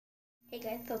Hey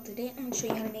guys, so today I'm going to show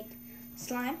you how to make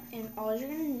slime, and all you're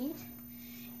going to need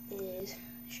is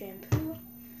shampoo.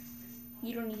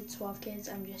 You don't need Suave Kids,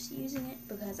 I'm just using it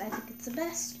because I think it's the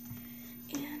best.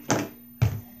 And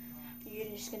you're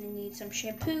just going to need some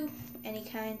shampoo, any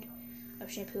kind of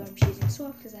shampoo. I'm just using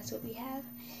Suave because that's what we have,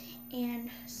 and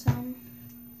some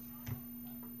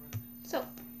soap,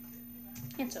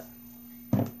 hand soap.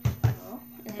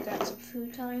 And I got some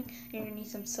food coloring, and you're going to need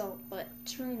some salt, but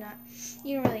it's really not,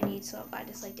 you don't really need salt. I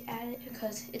just like to add it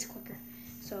because it's quicker.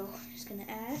 So I'm just going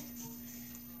to add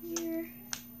here.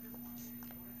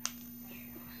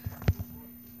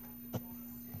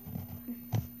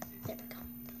 There we go.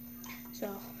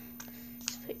 So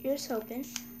just put your soap in.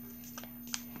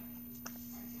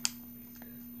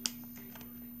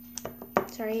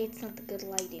 Sorry, it's not the good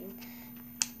lighting,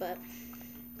 but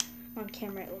on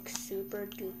camera it looks super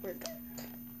duper dark.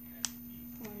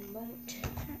 One moment,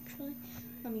 actually.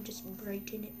 Let me just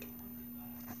brighten it.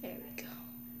 There we go.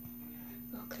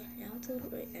 Okay, now it's a little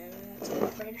bit, that's a little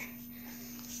brighter.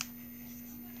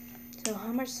 So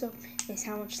how much soap is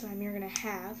how much slime you're going to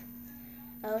have.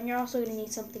 And you're also going to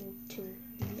need something to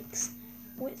mix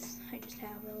with. I just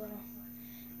have a little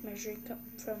measuring cup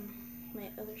from my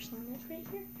other slime that's right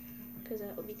here, because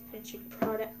that will be the finished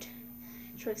product.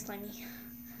 It's really slimy.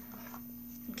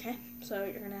 Okay, so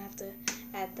you're going to have to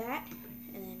add that,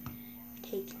 and then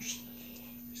take your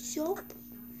soap,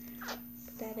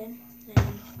 put that in,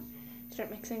 and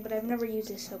start mixing. But I've never used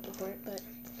this soap before, but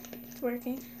it's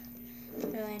working.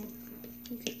 And then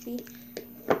you can see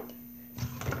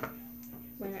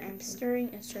when I'm stirring,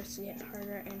 it starts to get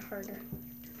harder and harder.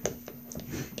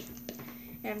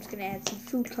 And I'm just going to add some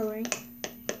food coloring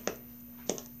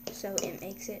so it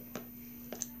makes it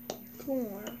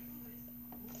form.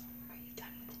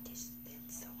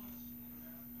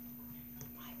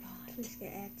 I'm just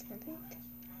going to add some of it.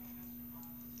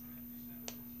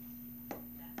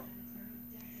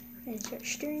 And start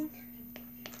stirring.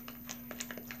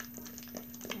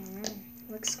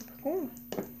 Looks super cool.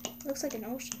 Looks like an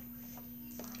ocean.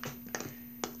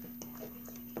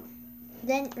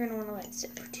 Then you're going to want to let it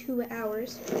sit for 2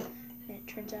 hours. And it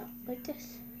turns out like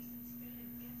this.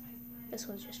 This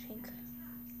one's just pink.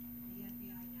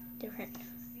 Different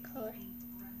color.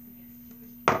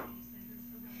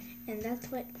 And that's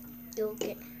what you'll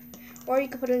get. Or you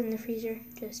could put it in the freezer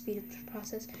to speed up the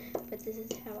process. But this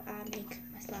is how I make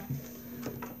my slime.